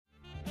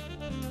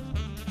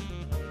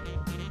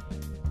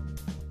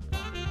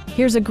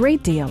Here's a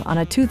great deal on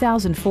a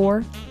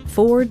 2004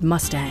 Ford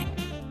Mustang.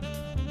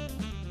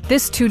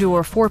 This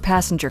two-door,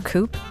 four-passenger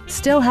coupe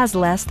still has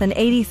less than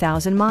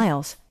 80,000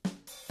 miles.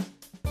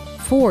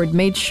 Ford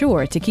made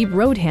sure to keep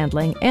road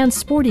handling and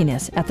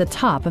sportiness at the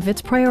top of its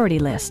priority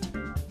list.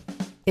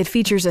 It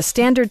features a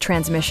standard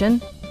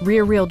transmission,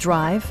 rear-wheel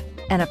drive,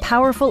 and a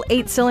powerful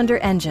 8-cylinder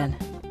engine.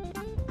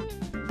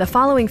 The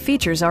following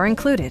features are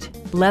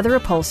included: leather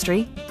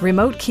upholstery,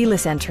 remote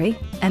keyless entry,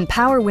 and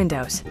power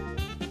windows.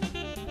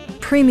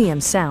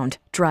 Premium sound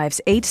drives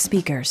 8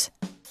 speakers,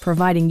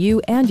 providing you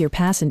and your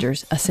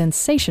passengers a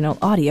sensational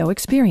audio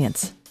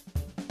experience.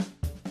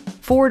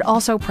 Ford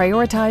also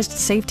prioritized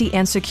safety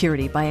and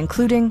security by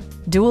including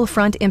dual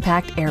front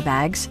impact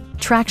airbags,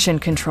 traction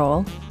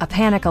control, a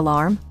panic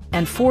alarm,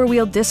 and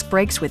 4-wheel disc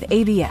brakes with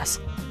ABS.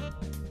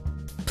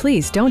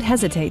 Please don't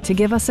hesitate to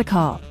give us a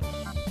call.